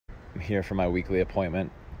here for my weekly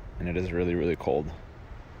appointment, and it is really, really cold.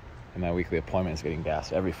 And my weekly appointment is getting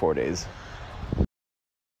gas every 4 days.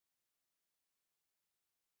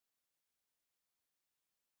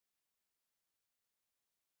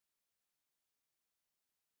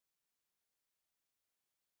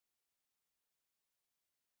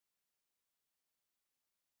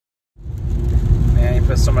 Man, you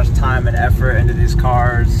put so much time and effort into these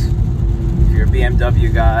cars. If you're a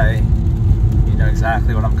BMW guy, you know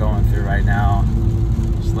exactly what I'm going through right now.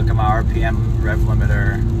 Just look at my RPM rev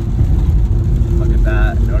limiter. Look at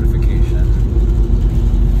that notification.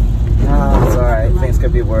 Oh, it's alright. Things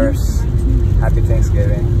could be worse. Happy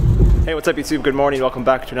Thanksgiving. Hey, what's up YouTube? Good morning. Welcome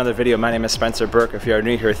back to another video. My name is Spencer Burke. If you are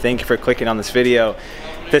new here, thank you for clicking on this video.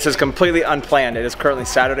 This is completely unplanned. It is currently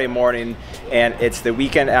Saturday morning and it's the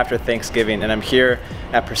weekend after Thanksgiving, and I'm here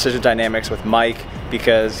at Precision Dynamics with Mike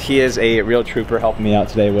because he is a real trooper helping me out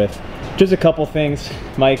today with just a couple things.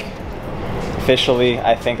 Mike, officially,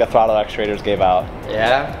 I think the throttle actuators gave out.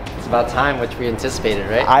 Yeah, it's about time, which we anticipated,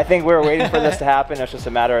 right? I think we were waiting for this to happen. It's just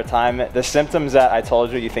a matter of time. The symptoms that I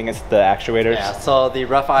told you, you think it's the actuators? Yeah, so the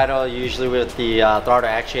rough idle, usually with the throttle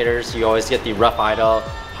actuators, you always get the rough idle,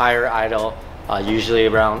 higher idle, usually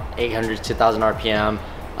around 800 to 1000 RPM,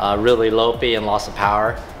 really lopey and loss of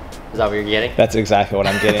power. Is that what you're getting? That's exactly what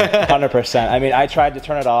I'm getting, 100%. I mean, I tried to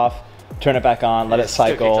turn it off, turn it back on, let it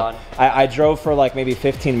cycle. I drove for like maybe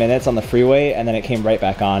 15 minutes on the freeway and then it came right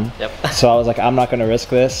back on. Yep. So I was like, I'm not gonna risk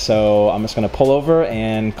this, so I'm just gonna pull over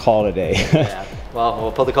and call it a day. Yeah. Well,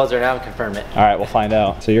 we'll pull the codes right now and confirm it. All right, we'll find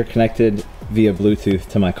out. So you're connected via Bluetooth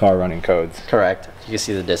to my car running codes. Correct. You can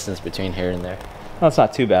see the distance between here and there. Well, it's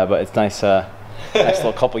not too bad, but it's nice, nice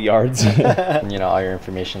little couple yards. You know, all your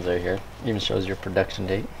information's right here. Even shows your production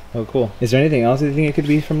date. Oh, cool. Is there anything else you think it could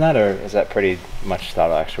be from that, or is that pretty much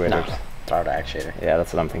throttle actuators? No, throttle actuator. Yeah,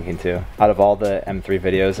 that's what I'm thinking too. Out of all the M3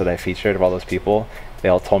 videos that I featured of all those people, they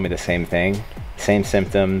all told me the same thing. Same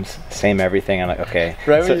symptoms, same everything. I'm like, okay.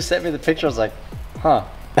 Right when you sent me the picture, I was like, huh.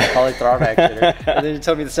 Probably throttle actuator. And then you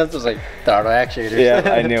told me the symptoms, like throttle actuators.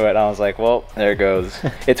 Yeah, I knew it. I was like, well, there it goes.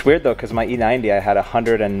 It's weird though, because my E90, I had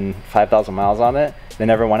 105,000 miles on it. They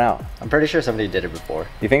never went out. I'm pretty sure somebody did it before.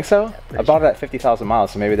 You think so? Yeah, I bought it at 50,000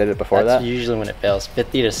 miles, so maybe they did it before that? That's usually when it fails,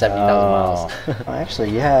 50 to 70,000 miles. Oh,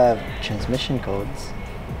 actually, you have transmission codes.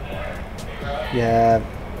 You have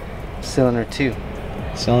cylinder 2.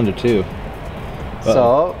 Cylinder 2.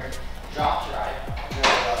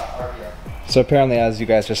 So apparently, as you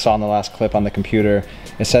guys just saw in the last clip on the computer,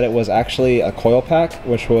 it said it was actually a coil pack,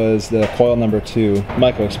 which was the coil number 2.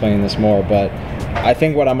 Mike will explain this more, but I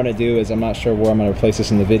think what I'm going to do is, I'm not sure where I'm going to replace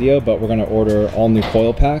this in the video, but we're going to order all new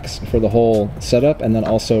coil packs for the whole setup, and then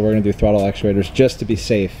also we're going to do throttle actuators just to be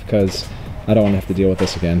safe, because I don't want to have to deal with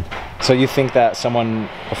this again. So you think that someone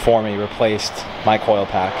before me replaced my coil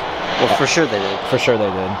pack? Well, for sure they did. For sure they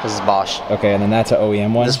did. This is Bosch. Okay, and then that's an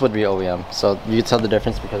OEM one? This would be OEM. So you can tell the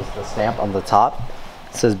difference because the stamp on the top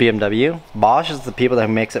says BMW. Bosch is the people that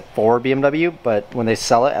makes it for BMW, but when they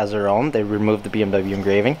sell it as their own, they remove the BMW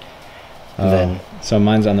engraving. So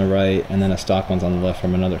mine's on the right, and then a stock one's on the left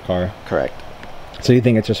from another car. Correct. So you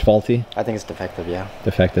think it's just faulty? I think it's defective, yeah.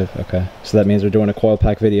 Defective, okay. So that means we're doing a coil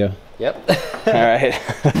pack video. Yep. All right.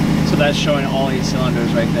 So that's showing all these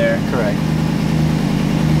cylinders right there. Correct.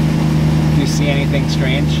 Do you see anything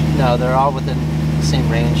strange? No, they're all within the same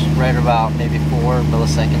range, right about maybe 4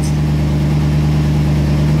 milliseconds.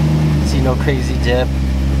 See no crazy dip,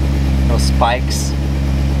 no spikes.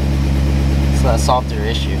 So that solved your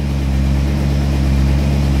issue.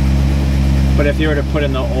 But if you were to put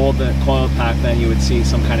in the old coil pack, then you would see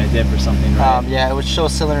some kind of dip or something, right? Yeah, it would show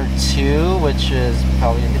cylinder 2, which is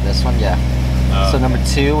probably gonna be this one, yeah. So number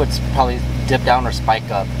 2 would probably dip down or spike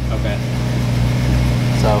up. Okay.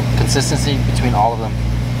 So consistency between all of them.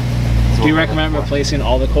 Do you recommend replacing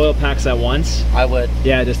all the coil packs at once? I would.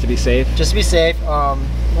 Yeah, just to be safe? Just to be safe.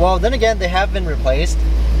 Well, then again, they have been replaced.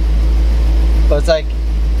 But it's like,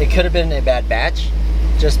 it could have been a bad batch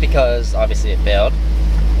just because obviously it failed.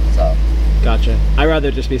 So. Gotcha. I'd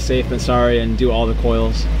rather just be safe than sorry and do all the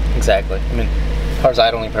coils. Exactly. I mean, car's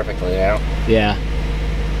idling perfectly, you know? Yeah.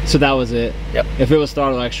 So that was it? Yep. If it was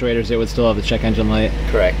throttle actuators, it would still have the check engine light?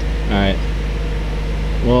 Correct. All right.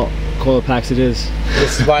 Well, coil packs it is.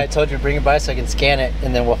 This is why I told you to bring it by so I can scan it,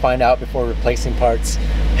 and then we'll find out before replacing parts.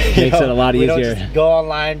 Makes it a lot easier. We don't just go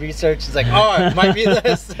online, research, it's like, oh, it might be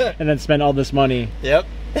this. And then spend all this money. Yep.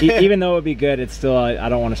 Even though it would be good, it's still, I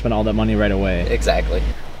don't want to spend all that money right away. Exactly.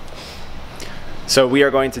 So we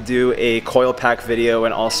are going to do a coil pack video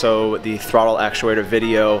and also the throttle actuator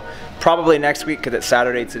video probably next week because it's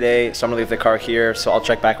Saturday today. So I'm gonna leave the car here. So I'll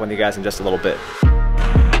check back with you guys in just a little bit.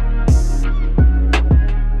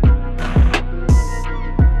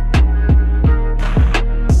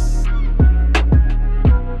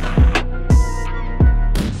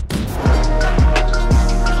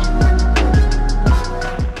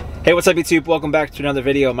 Hey, what's up YouTube? Welcome back to another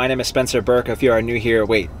video. My name is Spencer Burke. If you are new here,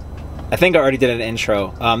 wait, I think I already did an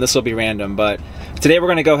intro. This will be random, but today we're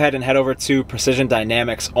gonna go ahead and head over to Precision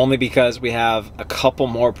Dynamics only because we have a couple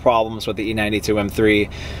more problems with the E92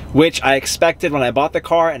 M3, which I expected when I bought the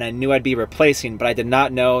car and I knew I'd be replacing, but I did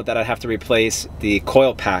not know that I'd have to replace the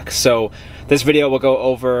coil packs. So this video will go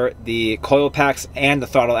over the coil packs and the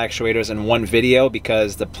throttle actuators in one video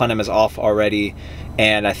because the plenum is off already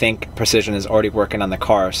and I think Precision is already working on the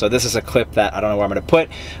car. So this is a clip that I don't know where I'm gonna put,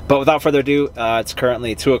 but without further ado, it's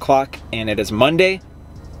currently 2 o'clock and it is Monday,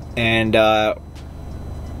 and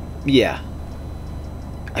yeah,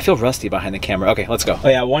 I feel rusty behind the camera. Okay, let's go. Oh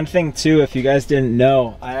yeah, one thing too, if you guys didn't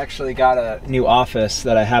know, I actually got a new office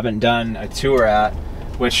that I haven't done a tour at,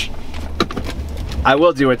 which I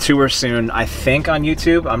will do a tour soon, I think on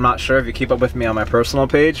YouTube. I'm not sure if you keep up with me on my personal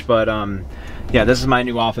page, but yeah, this is my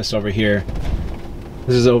new office over here.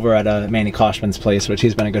 This is over at Manny Koshman's place, which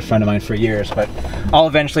he's been a good friend of mine for years, but I'll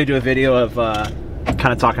eventually do a video of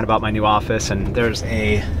kind of talking about my new office. And there's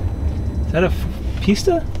a, is that a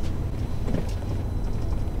Pista?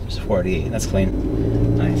 There's a 48, that's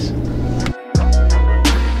clean. Nice.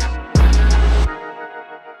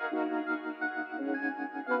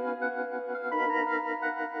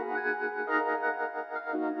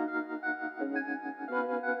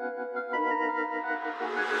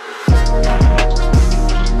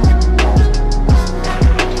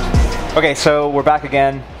 Okay, so we're back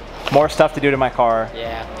again. More stuff to do to my car.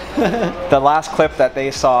 Yeah. The last clip that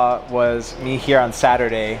they saw was me here on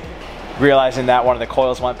Saturday, realizing that one of the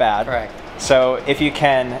coils went bad. Correct. So if you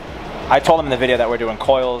can, I told them in the video that we're doing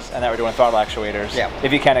coils and that we're doing throttle actuators. Yeah.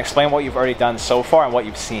 If you can, explain what you've already done so far and what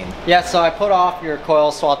you've seen. Yeah, so I put off your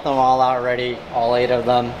coils, swapped them all out already, all 8 of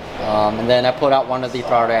them. And then I put out one of the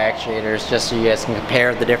throttle actuators just so you guys can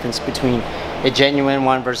compare the difference between a genuine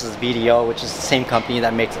one versus BDO, which is the same company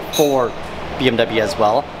that makes it for BMW as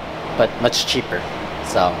well, but much cheaper.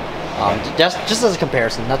 So just as a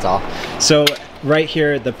comparison, that's all. So right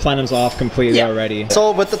here, the plenum's off completely already.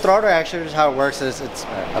 So with the throttle actuators, how it works is it's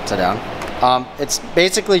upside down. It's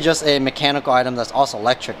basically just a mechanical item that's also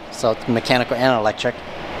electric. So it's mechanical and electric.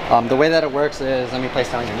 The way that it works is, let me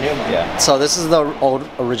place down your new one. Yeah. So this is the old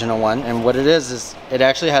original one, and what it is it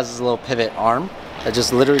actually has this little pivot arm that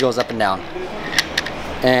just literally goes up and down.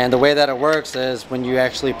 And the way that it works is when you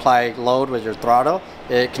actually apply load with your throttle,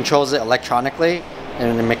 it controls it electronically,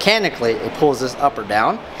 and then mechanically it pulls this up or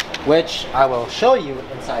down, which I will show you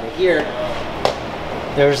inside of here.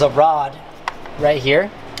 There's a rod right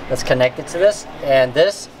here that's connected to this, and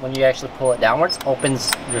this, when you actually pull it downwards,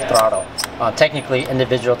 opens your throttle. Technically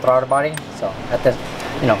individual throttle body, so at the,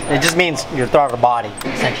 you know, it just means your throttle body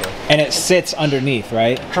essentially. And it sits underneath,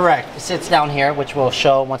 right? Correct. It sits down here, which will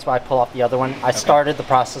show once I pull off the other one. I started the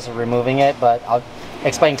process of removing it, but I'll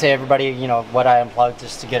explain to everybody, you know, what I unplugged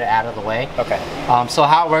just to get it out of the way. Okay. So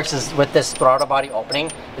how it works is with this throttle body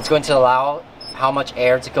opening, it's going to allow how much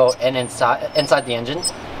air to go inside the engine.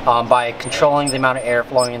 By controlling the amount of air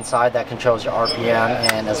flowing inside, that controls your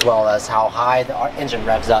RPM and as well as how high the engine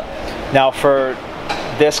revs up. Now for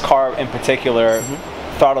this car in particular,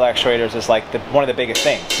 throttle actuators is like one of the biggest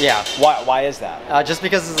things. Yeah. Why is that? Just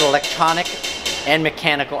because it's an electronic and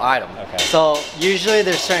mechanical item. Okay. So usually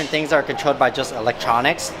there's certain things that are controlled by just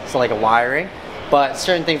electronics, so like a wiring, but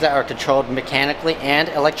certain things that are controlled mechanically and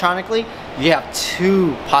electronically, you have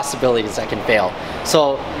 2 possibilities that can fail.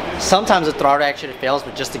 So sometimes the throttle actuator fails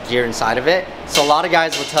with just the gear inside of it. So a lot of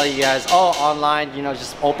guys will tell you guys, oh, online, you know,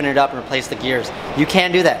 just open it up and replace the gears. You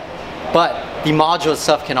can do that, but the module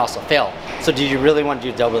itself can also fail. So do you really want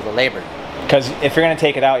to do double the labor? Because if you're going to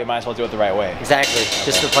take it out, you might as well do it the right way. Exactly. Okay.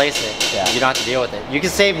 Just replace it. Yeah. You don't have to deal with it. You can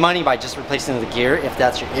save money by just replacing the gear if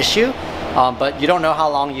that's your issue, but you don't know how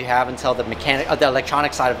long you have until the the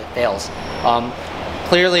electronic side of it fails.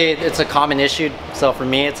 Clearly, it's a common issue. So for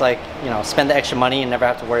me, it's like, you know, spend the extra money and never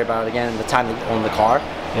have to worry about it again the time that you own the car.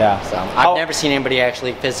 Yeah. So I've never seen anybody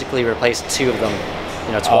actually physically replace 2 of them,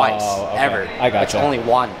 you know, twice, ever. I got you. It's only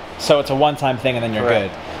one. So it's a one-time thing and then you're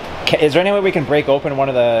good. Is there any way we can break open one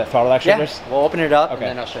of the throttle actuators? Yeah, we'll open it up and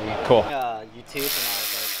then I'll show you. Cool. YouTube, and I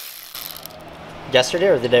was like, yesterday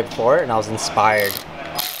or the day before, and I was inspired.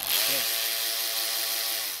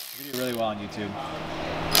 You do really well on YouTube.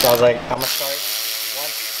 So I was like, I'm gonna start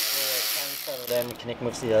once we're settled in, Nick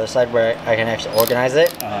moves to the other side where I can actually organize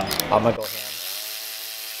it. I'm gonna go ham.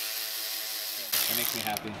 That makes me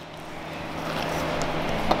happy.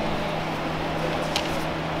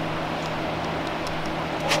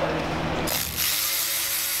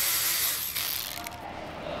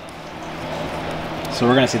 So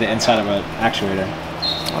we're gonna see the inside of an actuator.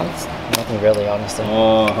 Well, it's nothing really, honestly.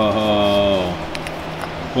 Oh.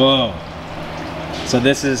 Whoa. So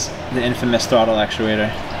this is the infamous throttle actuator.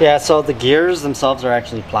 Yeah, so the gears themselves are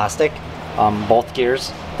actually plastic, both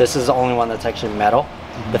gears. This is the only one that's actually metal.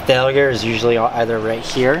 The failure is usually either right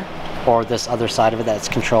here or this other side of it that's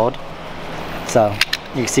controlled. So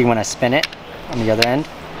you can see when I spin it on the other end.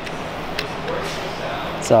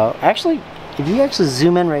 So actually, if you actually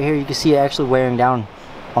zoom in right here, you can see it actually wearing down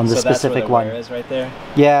on the specific one. Is right there?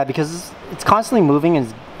 Yeah, because it's constantly moving in,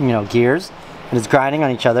 you know, gears, and it's grinding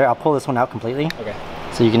on each other. I'll pull this one out completely. Okay.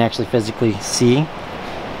 So you can actually physically see.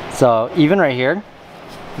 So even right here,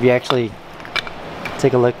 if you actually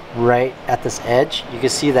take a look right at this edge, you can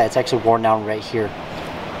see that it's actually worn down right here.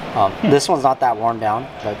 This one's not that worn down,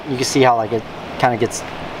 but you can see how like it kind of gets,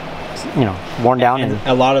 you know, worn down. And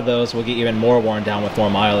a lot of those will get even more worn down with more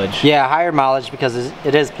mileage. Yeah, higher mileage because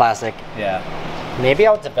it is plastic. Yeah. Maybe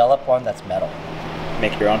I'll develop one that's metal.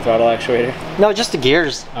 Make your own throttle actuator? No, just the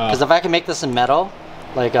gears. Because if I can make this in metal,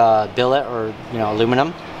 like billet or, you know,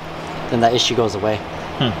 aluminum, then that issue goes away.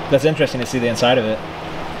 That's interesting to see the inside of it.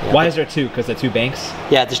 Yeah. Why is there two? Because the two banks?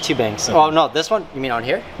 Yeah, there's two banks. Okay. Oh no, this one, you mean on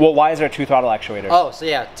here? Well, why is there two throttle actuators? Oh, so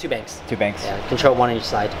yeah, two banks. Two banks. Yeah, control one on each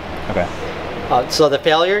side. Okay. So the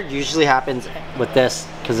failure usually happens with this,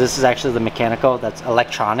 because this is actually the mechanical that's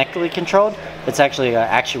electronically controlled. It's actually an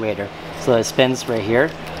actuator. So it spins right here,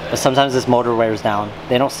 but sometimes this motor wears down.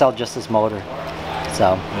 They don't sell just this motor.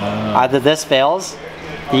 So either this fails,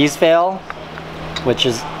 these fail, which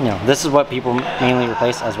is, you know, this is what people mainly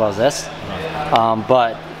replace, as well as this.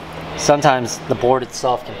 But sometimes the board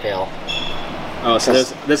itself can fail. Oh, so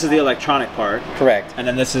this is the electronic part. Correct. And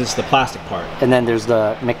then this is the plastic part. And then there's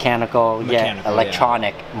the mechanical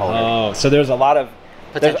electronic motor. Oh, so there's a lot of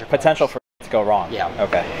potential for it to go wrong. Yeah.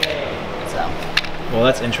 Okay. So. Well,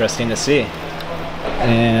 that's interesting to see.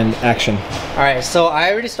 And action. All right, so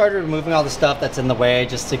I already started removing all the stuff that's in the way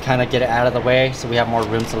just to kind of get it out of the way so we have more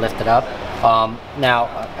room to lift it up. Now,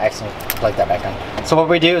 I accidentally plugged that back on. So what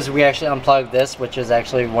we do is we actually unplug this, which is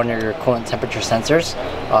actually one of your coolant temperature sensors.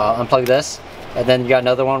 Unplug this, and then you got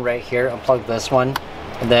another one right here. Unplug this one,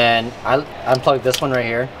 and then I unplug this one right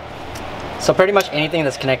here. So pretty much anything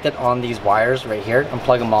that's connected on these wires right here,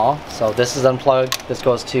 unplug them all. So this is unplugged. This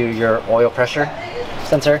goes to your oil pressure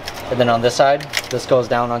sensor, and then on this side, this goes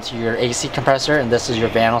down onto your AC compressor, and this is your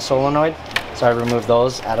Vano solenoid. So I remove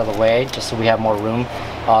those out of the way just so we have more room.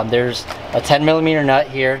 There's a 10mm nut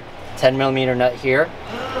here, 10mm nut here.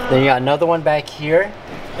 Then you got another one back here,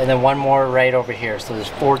 and then one more right over here. So there's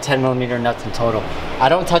 4 10mm nuts in total. I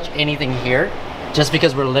don't touch anything here just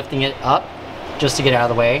because we're lifting it up just to get it out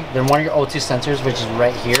of the way. Then one of your O2 sensors, which is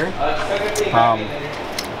right here.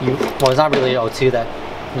 Well, it's not really O2, that,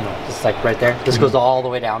 you know, it's like right there. This goes all the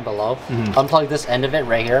way down below. Unplug this end of it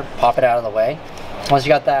right here, pop it out of the way. Once you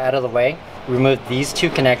got that out of the way, remove these two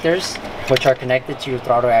connectors, which are connected to your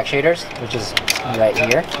throttle actuators, which is right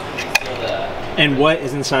here. And what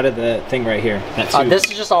is inside of the thing right here? This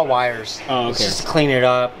is just all wires. Oh, okay. It's just to clean it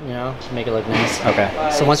up, you know, to make it look nice. Okay.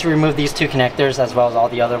 So once we remove these two connectors, as well as all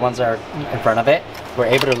the other ones that are in front of it, we're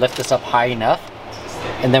able to lift this up high enough.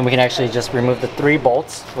 And then we can actually just remove the 3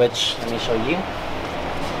 bolts, which, let me show you,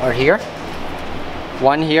 are here.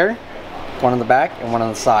 One here, one on the back, and one on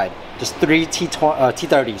the side. Just 3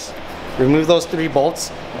 T30s. Remove those 3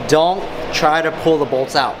 bolts. Don't try to pull the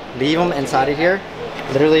bolts out. Leave them inside of here,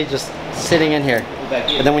 literally just sitting in here.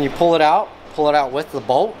 And then when you pull it out with the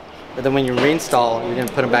bolt. But then when you reinstall, you're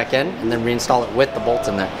gonna put them back in and then reinstall it with the bolts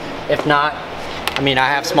in there. If not, I mean, I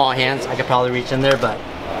have small hands. I could probably reach in there, but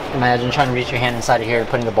imagine trying to reach your hand inside of here and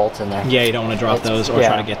putting the bolts in there. Yeah, you don't want to drop those or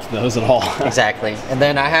try to get to those at all. Exactly. And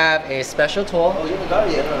then I have a special tool,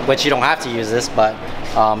 which you don't have to use this, but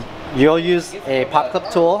you'll use a pop clip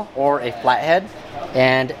tool or a flathead.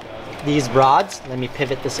 And these rods, let me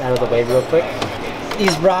pivot this out of the way real quick.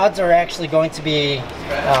 These rods are actually going to be,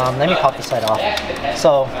 let me pop this side off.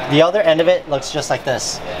 So the other end of it looks just like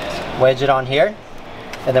this. Wedge it on here,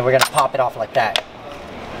 and then we're gonna pop it off like that.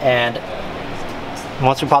 And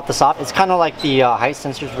once we pop this off, it's kind of like the height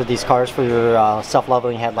sensors with these cars for your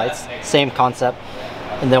self-leveling headlights. Same concept.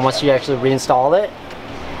 And then once you actually reinstall it,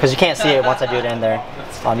 because you can't see it once I do it in there,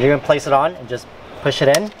 you're gonna place it on and just push it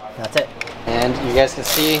in, and that's it. And you guys can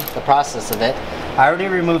see the process of it. I already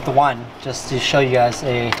removed the one just to show you guys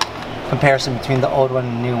a comparison between the old one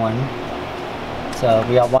and the new one. So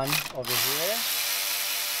we got one over here.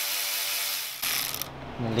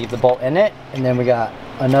 I'm gonna leave the bolt in it, and then we got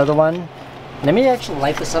another one. Let me actually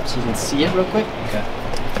light this up so you can see it real quick. Okay.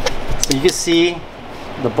 So you can see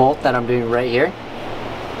the bolt that I'm doing right here.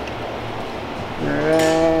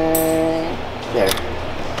 Right there.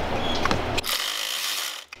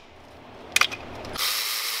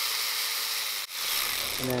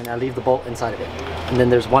 And I leave the bolt inside of it. And then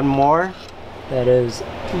there's one more that is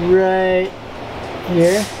right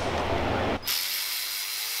here.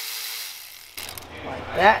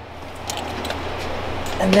 Like that.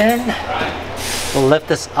 And then we'll lift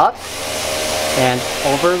this up and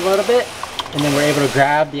over a little bit. And then we're able to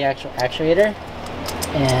grab the actual actuator.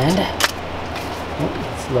 And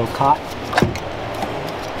it's a little caught.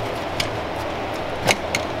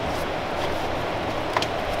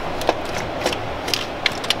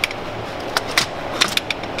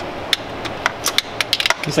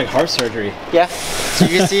 It's like heart surgery. Yeah. So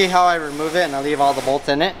you can see how I remove it and I leave all the bolts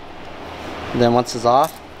in it. And then once it's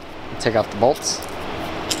off, I take off the bolts.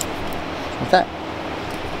 Like that.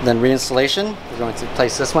 Then reinstallation, we're going to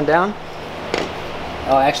place this one down.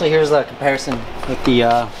 Oh, actually here's a comparison with the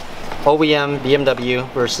OEM BMW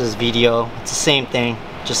versus VDO. It's the same thing,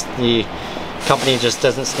 just the company just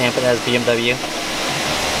doesn't stamp it as BMW.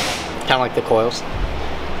 Kind of like the coils.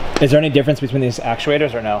 Is there any difference between these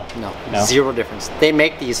actuators or no? No, zero difference. They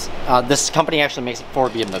make these, this company actually makes it for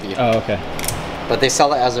BMW. Oh, okay. But they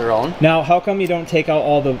sell it as their own. Now, how come you don't take out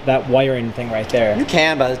all that wiring thing right there? You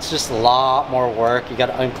can, but it's just a lot more work. You got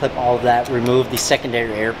to unclip all of that, remove the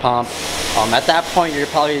secondary air pump. At that point, you're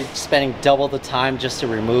probably spending double the time just to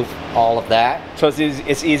remove all of that. So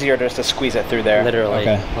it's easier just to squeeze it through there? Literally,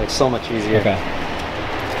 okay. Like so much easier. Okay.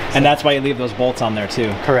 And that's why you leave those bolts on there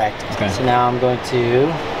too? Correct. Okay. So now I'm going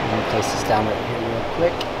to place this down right here real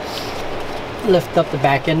quick. Lift up the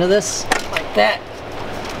back end of this, like that.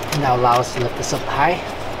 And that'll allow us to lift this up high.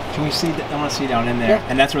 Can we see, I want to see down in there. Yeah.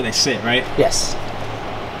 And that's where they sit, right? Yes.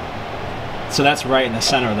 So that's right in the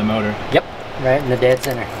center of the motor? Yep, right in the dead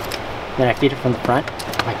center. Then I feed it from the front,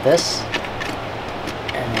 like this.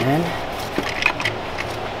 And then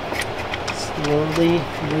slowly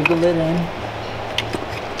wiggle it in.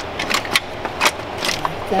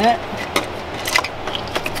 Like that.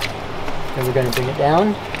 Then we're going to bring it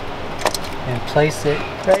down and place it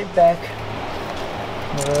right back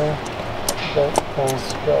where both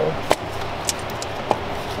holes go.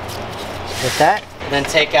 With that, then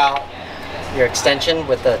take out your extension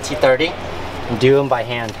with the T30 and do them by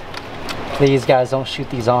hand. Please guys, don't shoot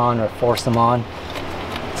these on or force them on.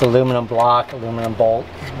 It's aluminum block, aluminum bolt.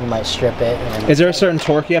 You might strip it. Is there a certain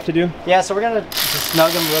torque you have to do? Yeah, so we're gonna just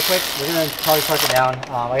snug them real quick. We're gonna probably torque it down.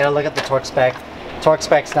 I gotta look at the torque spec. Torque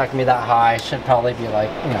spec's not gonna be that high. It should probably be like,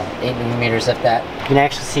 8 millimeters if that. You can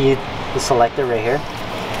actually see the selector right here.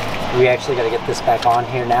 We actually gotta get this back on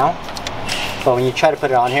here now. But when you try to put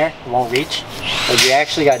it on here, it won't reach. What you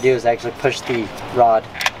actually gotta do is actually push the rod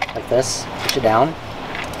like this, push it down,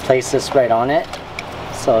 place this right on it.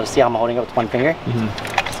 So see how I'm holding it with one finger? Mm-hmm.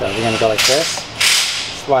 So we're gonna go like this,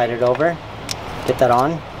 slide it over, get that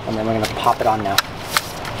on, and then we're gonna pop it on now.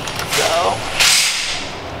 So,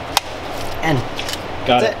 and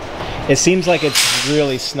got it. It seems like it's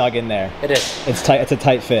really snug in there. It is. It's tight. It's a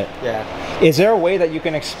tight fit. Yeah. Is there a way that you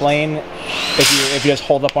can explain if you just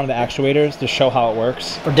hold up one of the actuators to show how it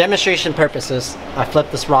works? For demonstration purposes, I flip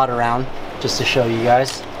this rod around just to show you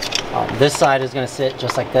guys. This side is going to sit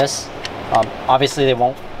just like this. Obviously, they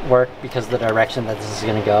won't work because of the direction that this is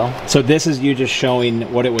going to go. So this is you just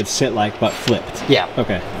showing what it would sit like, but flipped. Yeah.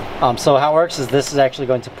 Okay. So how it works is this is actually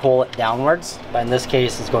going to pull it downwards, but in this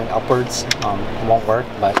case, it's going upwards. It won't work,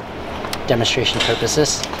 but demonstration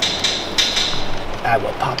purposes, I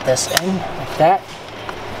will pop this in like that.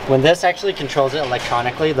 When this actually controls it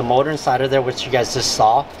electronically, the motor inside of there, which you guys just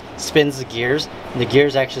saw, spins the gears, and the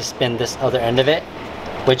gears actually spin this other end of it,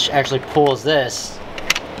 which actually pulls this,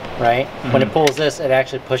 right? Mm-hmm. When it pulls this, it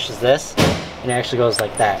actually pushes this, and it actually goes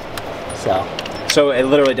like that. So it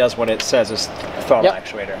literally does what it says is throttle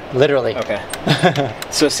actuator. Literally. Okay.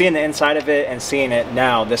 So seeing the inside of it and seeing it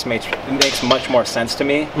now, this makes much more sense to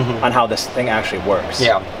me on how this thing actually works.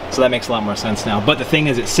 Yeah. So that makes a lot more sense now. But the thing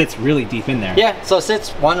is, it sits really deep in there. Yeah, so it sits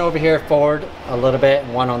one over here forward a little bit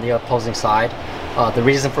and one on the opposing side. The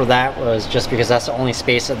reason for that was just because that's the only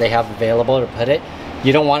space that they have available to put it.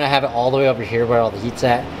 You don't want to have it all the way over here where all the heat's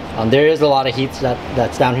at. There is a lot of heat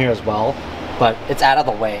that's down here as well, but it's out of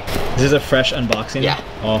the way. This is a fresh unboxing? Yeah.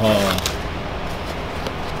 Oh.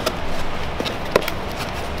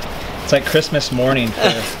 It's like Christmas morning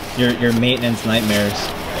for your maintenance nightmares.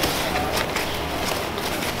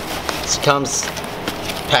 This comes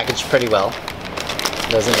packaged pretty well.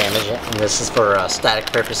 Doesn't damage it. And this is for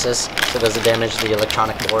static purposes, so it doesn't damage the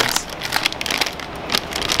electronic boards.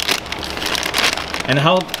 And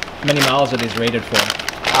how many miles are these rated for?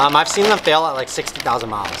 I've seen them fail at like 60,000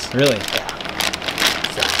 miles. Really? Yeah.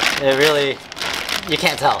 So it really, you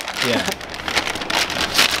can't tell. Yeah.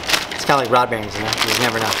 It's kind of like rod bearings, you know? You just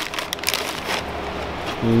never know.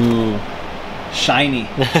 Ooh. shiny.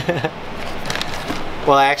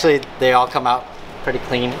 Well, actually, they all come out pretty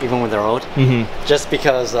clean, even when they're old. Just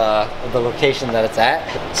because of the location that it's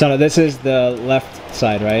at. So no, this is the left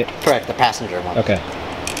side, right? Correct, the passenger one. Okay.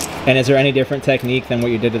 And is there any different technique than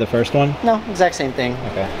what you did to the first one? No, exact same thing.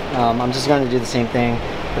 Okay. I'm just going to do the same thing.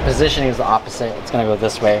 The positioning is the opposite. It's going to go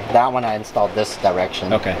this way. That one I installed this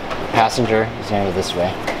direction. Okay. Passenger is going to go this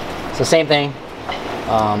way. So same thing.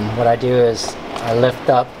 What I do is I lift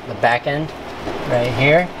up the back end right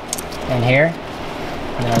here and here.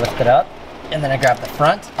 And then I lift it up. And then I grab the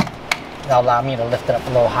front. That'll allow me to lift it up a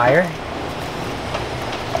little higher.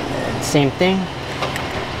 And same thing.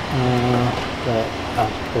 But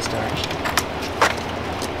this direction.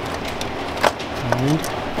 And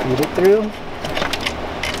feed it through.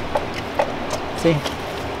 See,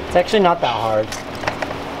 it's actually not that hard.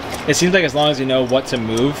 It seems like as long as you know what to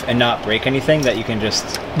move and not break anything, that you can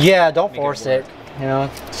just... Yeah, don't force it. You know,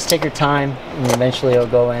 just take your time, and eventually it'll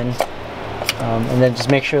go in. And then just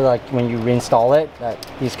make sure, like, when you reinstall it, that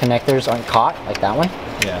these connectors aren't caught, like that one.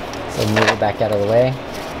 Yeah. So move it back out of the way.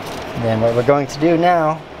 And then what we're going to do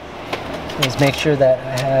now is make sure that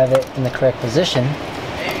I have it in the correct position.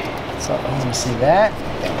 So let me see that.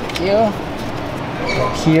 Thank you. Go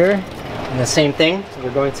here. And the same thing. So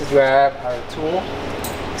we're going to grab our tool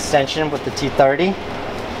extension with the T30.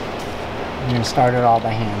 I'm going to start it all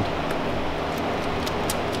by hand.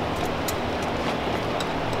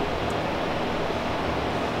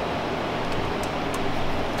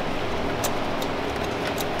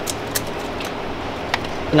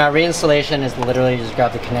 Now reinstallation is literally just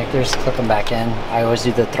grab the connectors, clip them back in. I always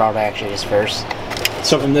do the throttle actuators first.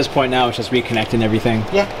 So from this point now, it's just reconnecting everything?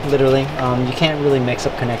 Yeah, literally. You can't really mix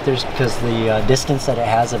up connectors because the distance that it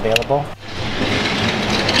has available.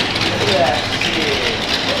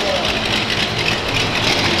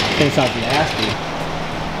 Things sound nasty.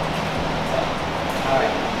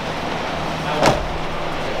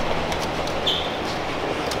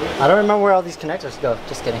 I don't remember where all these connectors go.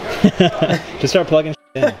 Just kidding. Just start plugging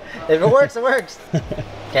in. If it works, it works.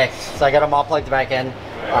 Okay, so I got them all plugged back in.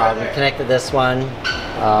 We connected this one,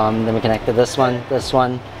 then we connected this one.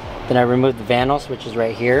 Then I removed the vanos, which is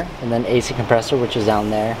right here, and then AC compressor, which is down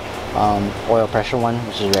there. Oil pressure one,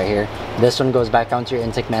 which is right here. This one goes back onto your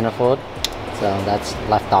intake manifold, so that's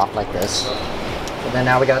left off like this. And then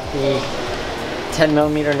now we got the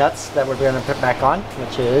 10mm nuts that we're going to put back on,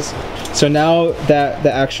 which is... So now that the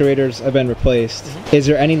actuators have been replaced, is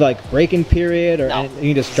there any like break-in period, or No,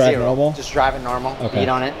 you can just drive zero. normal? Just drive it normal, Okay. beat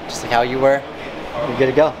on it, just like how you were. You're good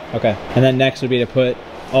to go. Okay, and then next would be to put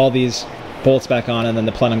all these bolts back on, and then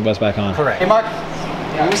the plenum goes back on. Correct. Hey Mark,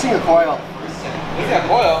 you're missing a coil. Missing a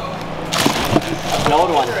coil? An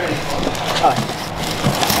old one.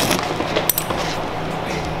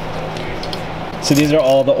 So these are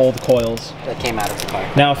all the old coils. That came out of the car.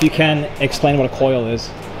 Now if you can explain what a coil is.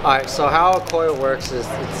 Alright, so how a coil works is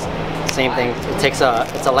it's the same thing. It takes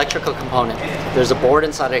it's an electrical component. There's a board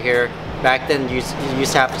inside of here. Back then you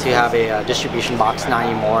used to have a distribution box, not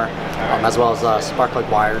anymore, as well as spark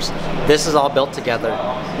plug wires. This is all built together.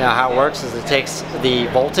 Now how it works is it takes the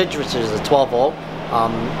voltage, which is a 12 volt.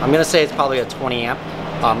 I'm going to say it's probably a 20 amp.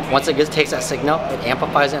 Once it takes that signal, it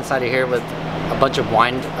amplifies it inside of here with a bunch of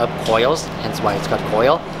wind up coils, hence why it's called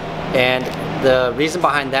coil. And the reason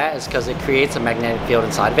behind that is because it creates a magnetic field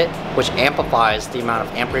inside of it, which amplifies the amount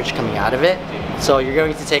of amperage coming out of it. So you're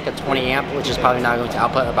going to take a 20 amp, which is probably not going to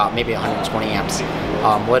output about maybe 120 amps.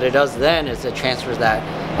 What it does then is it transfers that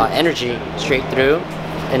energy straight through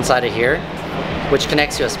inside of here, which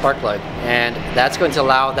connects to a spark plug. And that's going to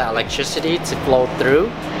allow that electricity to flow through.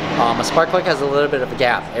 A spark plug has a little bit of a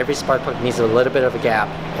gap. Every spark plug needs a little bit of a gap,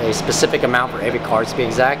 a specific amount for every car to be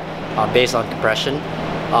exact, based on compression.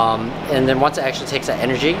 And then once it actually takes that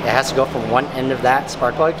energy, it has to go from one end of that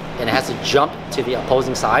spark plug and it has to jump to the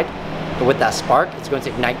opposing side. And with that spark, it's going to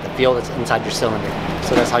ignite the fuel that's inside your cylinder.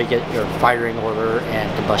 So that's how you get your firing order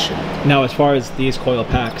and combustion. Now as far as these coil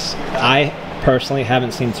packs, I personally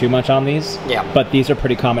haven't seen too much on these. Yeah. But these are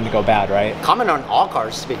pretty common to go bad, right? Common on all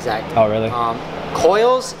cars to be exact. Oh really?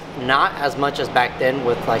 Coils, not as much as back then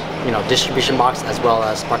with like, you know, distribution box as well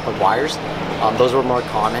as spark plug wires. Those were more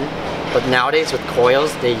common. But nowadays with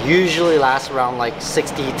coils, they usually last around like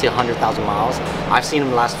 60 to 100,000 miles. I've seen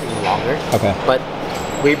them last even longer. Okay. But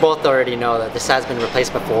we both already know that this has been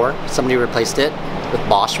replaced before. Somebody replaced it with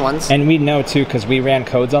Bosch ones. And we know too, because we ran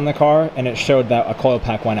codes on the car and it showed that a coil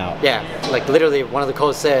pack went out. Yeah, like literally one of the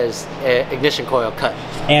codes says ignition coil cut.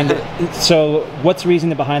 And so what's the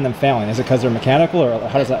reason behind them failing? Is it because they're mechanical, or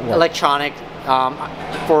how does that work? Electronic.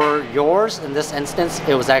 For yours, in this instance,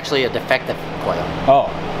 it was actually a defective coil. Oh.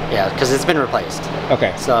 Yeah, because it's been replaced.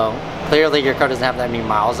 Okay. So clearly your car doesn't have that many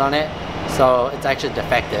miles on it, so it's actually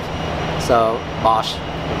defective. So Bosch,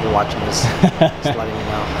 if you're watching this, just letting you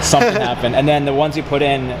know. Something happened. And then the ones you put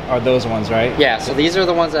in are those ones, right? Yeah, so these are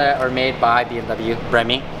the ones that are made by BMW,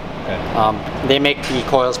 Bremmy. Okay. They make the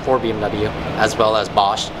coils for BMW as well as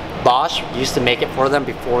Bosch. Bosch used to make it for them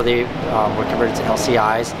before they were converted to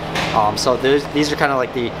LCIs. So these are kind of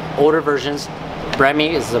like the older versions.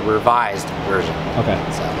 Bremmy is the revised version. Okay.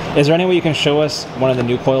 So. Is there any way you can show us one of the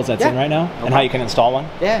new coils that's in right now and how you can install one?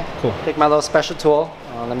 Yeah. Cool. Take my little special tool.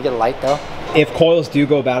 Let me get a light though. If coils do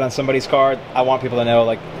go bad on somebody's car, I want people to know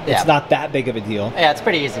like it's not that big of a deal. Yeah, it's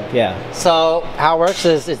pretty easy. Yeah. So how it works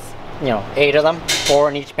is it's 8 of them, 4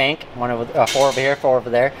 in each bank, 4 over here, 4 over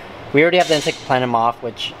there. We already have the intake plenum off,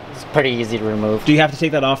 which is pretty easy to remove. Do you have to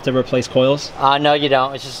take that off to replace coils? No, you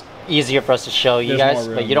don't. It's just easier for us to show you guys,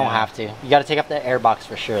 but you don't have to. You got to take off the air box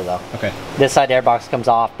for sure, though. Okay. This side air box comes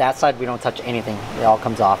off. That side we don't touch anything. It all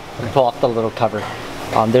comes off. We pull off the little cover.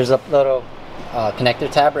 There's a little connector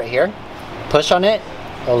tab right here. Push on it,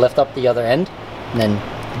 it'll lift up the other end, and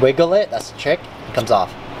then wiggle it. That's the trick. It comes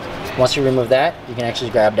off. Once you remove that, you can actually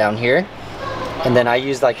grab down here, and then I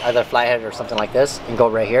use like either a flathead or something like this, and go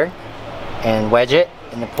right here, and wedge it,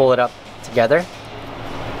 and then pull it up together.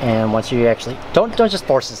 And once you actually don't just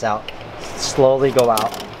force this out, slowly go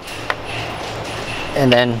out,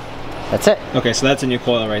 and then that's it. Okay, so that's a new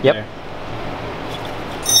coil right there.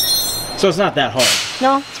 So it's not that hard.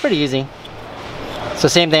 No, it's pretty easy. So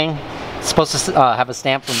same thing. It's supposed to have a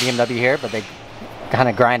stamp from BMW here, but they kind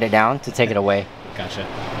of grind it down to take it away. Gotcha.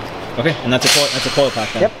 Okay, and that's a coil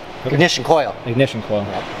pack then. Yep. Okay. Ignition coil. Ignition coil.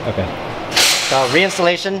 Yep. Okay. So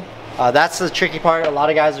reinstallation. That's the tricky part. A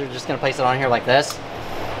lot of guys are just gonna place it on here like this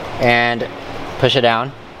and push it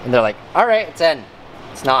down, and they're like, "All right, it's in."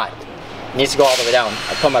 It's not. It needs to go all the way down.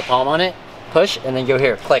 I put my palm on it, push, and then go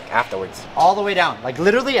here, click afterwards. All the way down. Like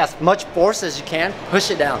literally as much force as you can,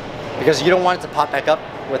 push it down, because you don't want it to pop back up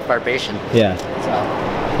with vibration. Yeah. So.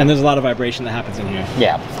 And there's a lot of vibration that happens in here.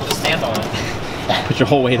 Yeah. Just stand on it. Put your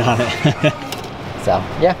whole weight on it. So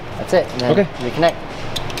yeah, that's it. And then reconnect.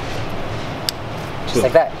 Just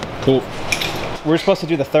like that. Cool. We're supposed to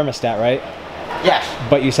do the thermostat, right? Yeah.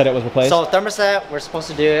 But you said it was replaced? So thermostat, we're supposed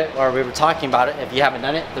to do it, or we were talking about it. If you haven't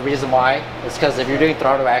done it, the reason why is because if you're doing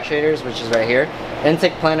throttle actuators, which is right here,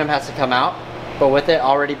 intake plenum has to come out, but with it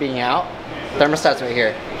already being out, thermostat's right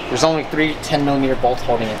here. There's only 3 10mm bolts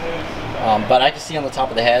holding it. But I can see on the top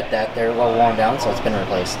of the head that they're a little worn down, so it's been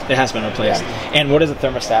replaced. It has been replaced. Yeah. And what is a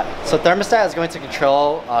thermostat? So thermostat is going to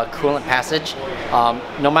control coolant passage.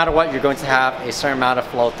 No matter what, you're going to have a certain amount of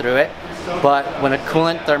flow through it. But when a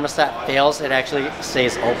coolant thermostat fails, it actually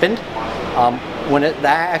stays opened. When that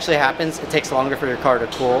actually happens, it takes longer for your car to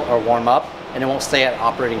cool or warm up, and it won't stay at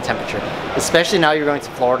operating temperature. Especially now you're going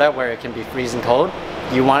to Florida, where it can be freezing cold.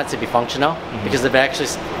 You want it to be functional, because if it actually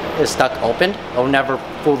is stuck opened, it'll never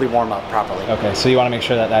fully warm up properly. Okay, so you want to make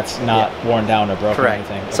sure that that's not worn down or broken or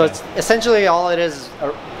anything. Okay. So it's essentially all it is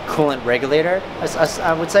a coolant regulator,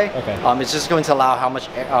 I would say. Okay. It's just going to allow how much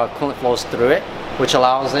coolant flows through it, which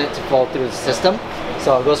allows it to flow through the system.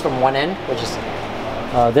 So it goes from one end, which is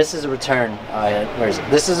this is a return. Where is it?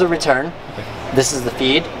 This is a return. Okay. This is the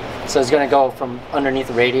feed. So it's going to go from underneath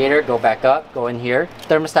the radiator, go back up, go in here.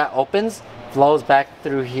 Thermostat opens, flows back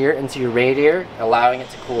through here into your radiator, allowing it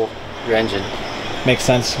to cool your engine. Makes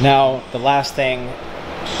sense. Now, the last thing,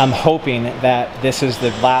 I'm hoping that this is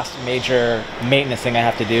the last major maintenance thing I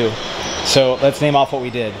have to do. So let's name off what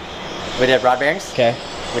we did. We did rod bearings. Okay.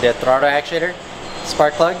 We did throttle actuator,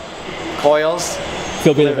 spark plug, coils.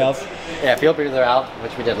 Fuel breather valve. Yeah, fuel breather valve,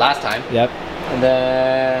 which we did last time. Yep. And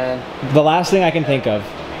then... the last thing I can think of,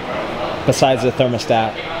 besides the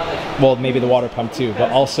thermostat, well, maybe the water pump too,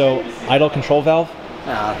 but also idle control valve?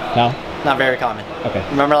 No? Not very common. Okay.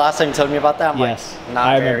 Remember last time you told me about that? Yes.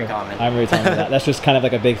 Not very common. I remember telling you that. That's just kind of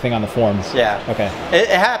like a big thing on the forums. Yeah. Okay. It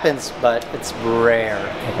happens, but it's rare.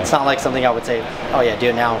 Okay. It's not like something I would say, oh yeah, do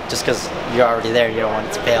it now, just because you're already there, you don't want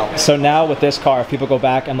it to fail. So now with this car, if people go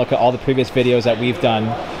back and look at all the previous videos that we've done,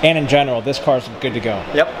 and in general, this car's good to go.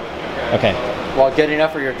 Yep. Okay. Well, good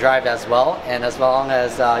enough for your drive as well, and as long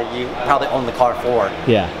as you probably own the car for.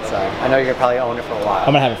 Yeah. So I know you're gonna probably own it for a while. I'm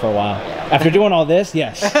gonna have it for a while. Yeah. After doing all this,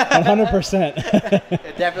 yes, 100%.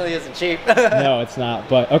 It definitely isn't cheap. No, it's not.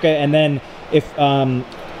 But okay, and then if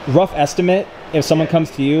rough estimate, if someone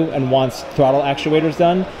comes to you and wants throttle actuators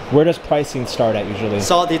done, where does pricing start at usually?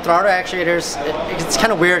 So the throttle actuators, it's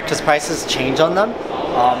kind of weird because prices change on them.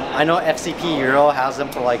 I know FCP Euro has them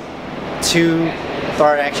for like 2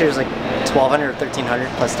 throttle actuators, like 1,200 or 1,300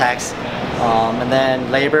 plus tax, and then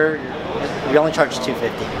labor, we only charge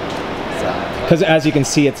 $250. Because as you can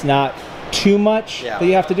see, it's not too much that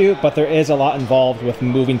you have to do, but there is a lot involved with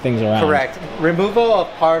moving things around. Correct. Removal of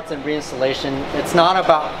parts and reinstallation, it's not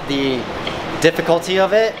about the difficulty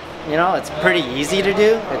of it. You know, it's pretty easy to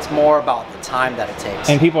do. It's more about the time that it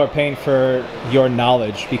takes. And people are paying for your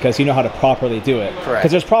knowledge because you know how to properly do it. Correct.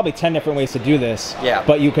 Because there's probably 10 different ways to do this. Yeah.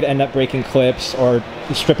 But you could end up breaking clips or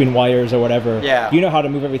stripping wires or whatever. Yeah. You know how to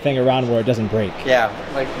move everything around where it doesn't break. Yeah,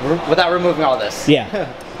 like without removing all this.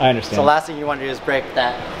 Yeah, I understand. So last thing you want to do is break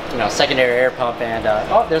that, you know, secondary air pump and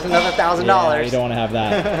oh, there's another $1,000. Yeah, you don't want to have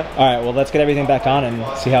that. All right, well, let's get everything back on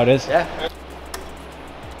and see how it is. Yeah.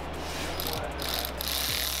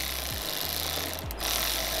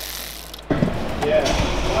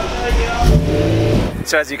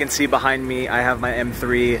 So as you can see behind me, I have my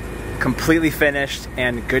M3 completely finished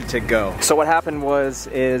and good to go. So what happened was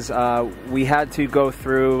we had to go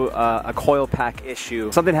through a coil pack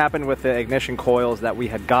issue. Something happened with the ignition coils that we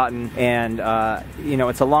had gotten, and you know,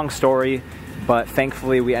 it's a long story, but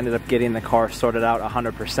thankfully we ended up getting the car sorted out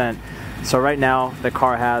 100%. So right now the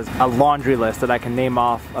car has a laundry list that I can name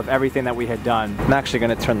off of everything that we had done. I'm actually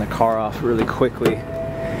going to turn the car off really quickly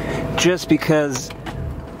just because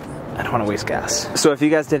I don't want to waste gas. So if you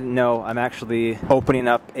guys didn't know, I'm actually opening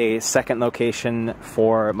up a second location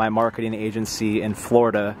for my marketing agency in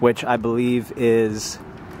Florida, which I believe is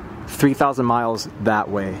 3,000 miles that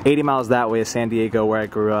way. 80 miles that way is San Diego, where I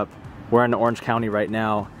grew up. We're in Orange County right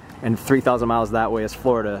now, and 3,000 miles that way is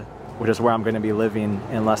Florida, which is where I'm going to be living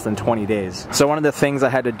in less than 20 days. So one of the things I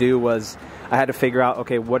had to do was I had to figure out,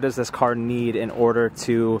 okay, what does this car need in order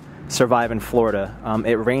to survive in Florida?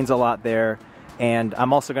 It rains a lot there. And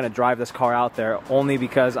I'm also going to drive this car out there only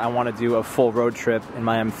because I want to do a full road trip in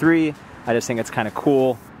my M3. I just think it's kind of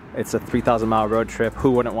cool. It's a 3,000 mile road trip. Who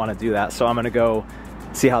wouldn't want to do that? So I'm going to go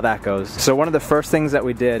see how that goes. So one of the first things that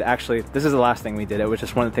we did, actually, this is the last thing we did. It was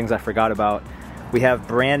just one of the things I forgot about. We have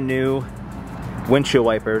brand new windshield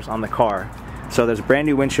wipers on the car. So there's brand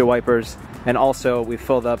new windshield wipers, and also we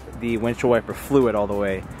filled up the windshield wiper fluid all the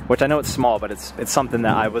way, which I know it's small, but it's something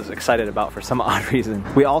that I was excited about for some odd reason.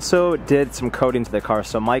 We also did some coating to the car.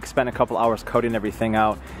 So Mike spent a couple hours coating everything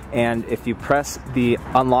out, and if you press the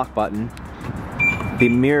unlock button, the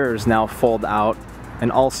mirrors now fold out, and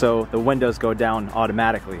also the windows go down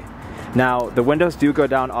automatically. Now, the windows do go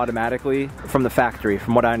down automatically from the factory,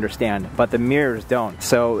 from what I understand, but the mirrors don't.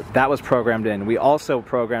 So that was programmed in. We also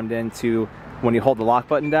programmed into, when you hold the lock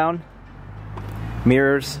button down,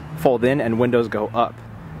 mirrors fold in and windows go up,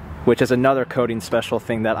 which is another coating special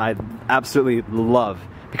thing that I absolutely love,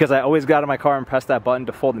 because I always got in my car and press that button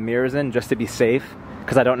to fold the mirrors in just to be safe,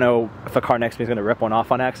 because I don't know if a car next to me is going to rip one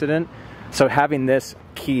off on accident. So having this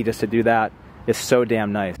key just to do that is so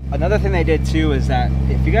damn nice. Another thing they did too is that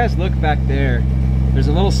if you guys look back there, there's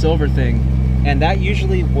a little silver thing, and that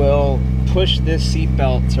usually will push this seat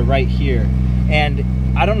belt to right here. And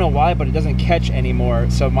I don't know why, but it doesn't catch anymore.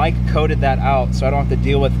 So Mike coated that out so I don't have to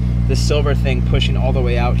deal with the silver thing pushing all the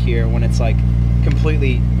way out here when it's like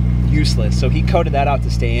completely useless. So he coated that out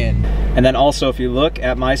to stay in. And then also, if you look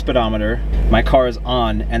at my speedometer, my car is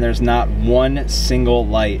on and there's not one single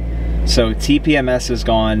light. So TPMS is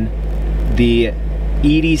gone. The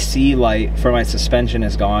EDC light for my suspension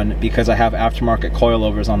is gone because I have aftermarket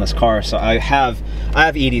coilovers on this car. So I have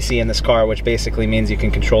EDC in this car, which basically means you can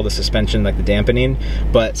control the suspension, like the dampening.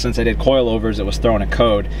 But since I did coilovers, it was throwing a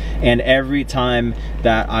code. And every time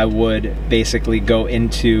that I would basically go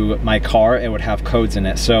into my car, it would have codes in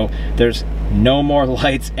it. So there's no more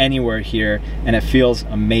lights anywhere here, and it feels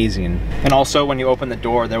amazing. And also, when you open the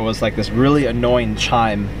door, there was like this really annoying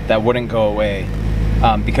chime that wouldn't go away.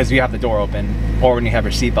 Because you have the door open, or when you have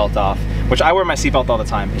your seatbelt off, which I wear my seatbelt all the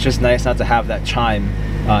time. It's just nice not to have that chime,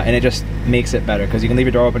 and it just makes it better, because you can leave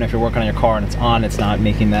your door open if you're working on your car and it's on, it's not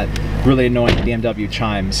making that really annoying BMW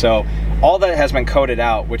chime. So all that has been coated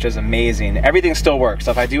out, which is amazing. Everything still works.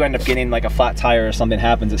 So if I do end up getting like a flat tire or something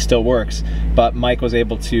happens, it still works. But Mike was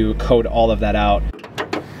able to coat all of that out.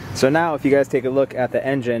 So now if you guys take a look at the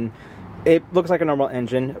engine, it looks like a normal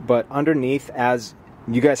engine, but underneath, as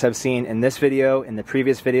you guys have seen in this video, in the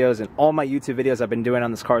previous videos, and all my YouTube videos I've been doing on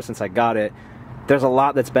this car since I got it, there's a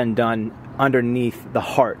lot that's been done underneath the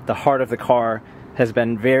heart. The heart of the car has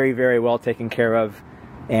been very, very well taken care of,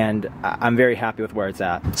 and I'm very happy with where it's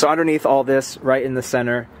at. So underneath all this, right in the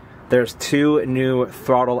center, there's two new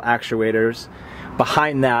throttle actuators.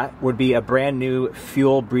 Behind that would be a brand new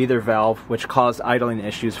fuel breather valve, which caused idling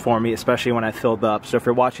issues for me, especially when I filled up. So if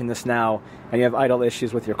you're watching this now and you have idle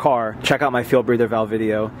issues with your car, check out my fuel breather valve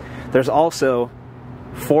video. There's also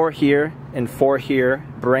 4 here and 4 here,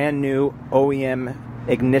 brand new OEM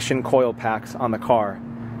ignition coil packs on the car.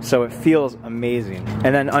 So it feels amazing.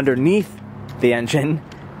 And then underneath the engine,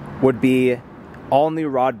 would be all new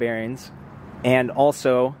rod bearings, and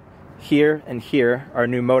also here and here are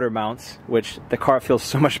new motor mounts, which the car feels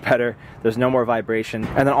so much better. There's no more vibration.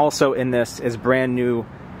 And then also in this is brand new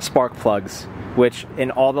spark plugs, which in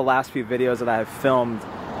all the last few videos that I have filmed,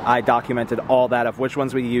 I documented all that of which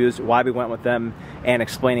ones we used, why we went with them, and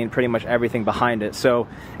explaining pretty much everything behind it. So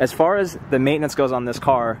as far as the maintenance goes on this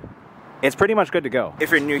car, it's pretty much good to go. If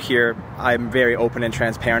you're new here, I'm very open and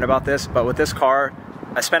transparent about this, but with this car,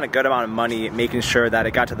 I spent a good amount of money making sure that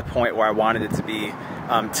it got to the point where I wanted it to be,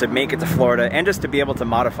 to make it to Florida and just to be able to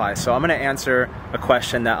modify. So I'm gonna answer a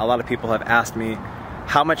question that a lot of people have asked me.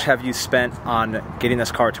 How much have you spent on getting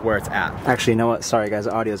this car to where it's at? Actually, you know what? Sorry guys,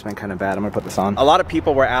 the audio's been kind of bad. I'm gonna put this on. A lot of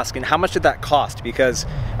people were asking, how much did that cost? Because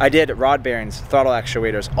I did rod bearings, throttle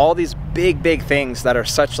actuators, all these big things that are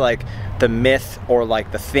such like the myth or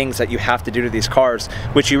like the things that you have to do to these cars,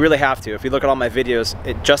 which you really have to. If you look at all my videos,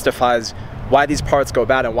 it justifies why these parts go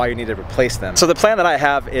bad and why you need to replace them. So the plan that I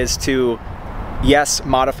have is to, yes,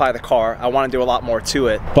 modify the car. I want to do a lot more to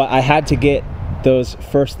it, but I had to get those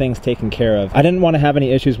first things taken care of. I didn't want to have any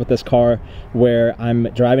issues with this car where I'm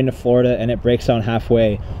driving to Florida and it breaks down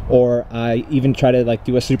halfway, or I even try to like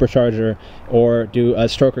do a supercharger or do a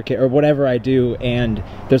stroker kit or whatever I do, and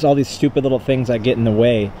there's all these stupid little things that get in the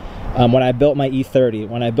way. When I built my E30,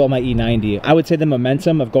 when I built my E90, I would say the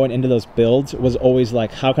momentum of going into those builds was always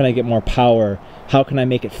like, how can I get more power? How can I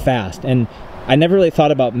make it fast? And I never really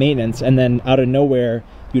thought about maintenance, and then out of nowhere,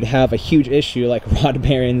 you'd have a huge issue like rod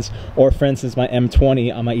bearings, or for instance, my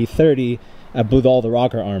M20 on my E30, I blew all the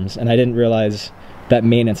rocker arms, and I didn't realize that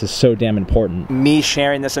maintenance is so damn important. Me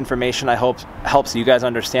sharing this information, I hope, helps you guys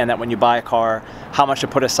understand that when you buy a car, how much to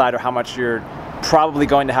put aside or how much you're probably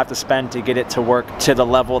going to have to spend to get it to work to the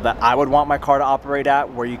level that I would want my car to operate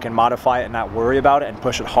at, where you can modify it and not worry about it and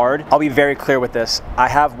push it hard. I'll be very clear with this. I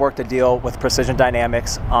have worked a deal with Precision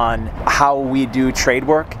Dynamics on how we do trade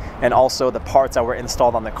work and also the parts that were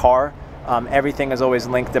installed on the car. Everything is always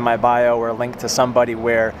linked in my bio or linked to somebody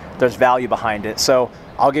where there's value behind it. So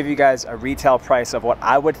I'll give you guys a retail price of what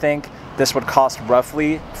I would think this would cost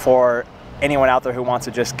roughly for anyone out there who wants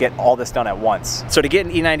to just get all this done at once. So to get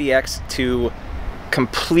an E90X to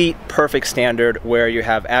complete perfect standard, where you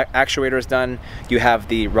have actuators done, you have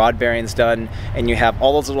the rod bearings done, and you have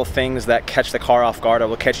all those little things that catch the car off guard or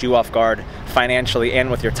will catch you off guard financially and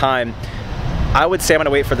with your time, I would say I'm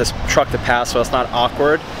gonna wait for this truck to pass so it's not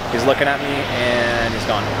awkward. He's looking at me and he's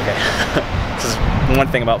gone. Okay. This is one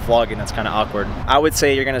thing about vlogging that's kind of awkward. I would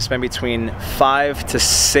say you're gonna spend between $5,000 to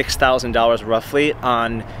 $6,000 roughly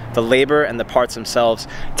on the labor and the parts themselves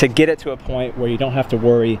to get it to a point where you don't have to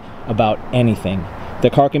worry about anything. The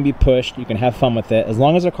car can be pushed, you can have fun with it. As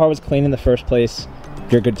long as the car was clean in the first place,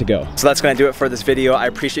 you're good to go. So that's gonna do it for this video. I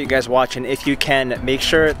appreciate you guys watching. If you can, make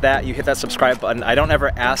sure that you hit that subscribe button. I don't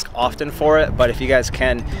ever ask often for it, but if you guys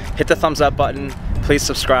can, hit the thumbs up button, please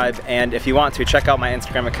subscribe. And if you want to, check out my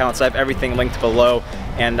Instagram accounts. I have everything linked below.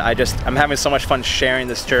 And I'm having so much fun sharing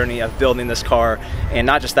this journey of building this car. And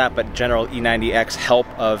not just that, but general E90X help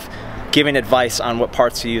of giving advice on what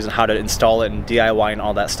parts to use and how to install it and DIY and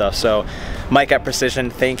all that stuff. So Mike at Precision,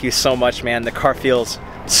 thank you so much, man. The car feels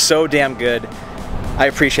so damn good. I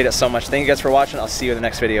appreciate it so much. Thank you guys for watching. I'll see you in the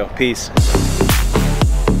next video. Peace.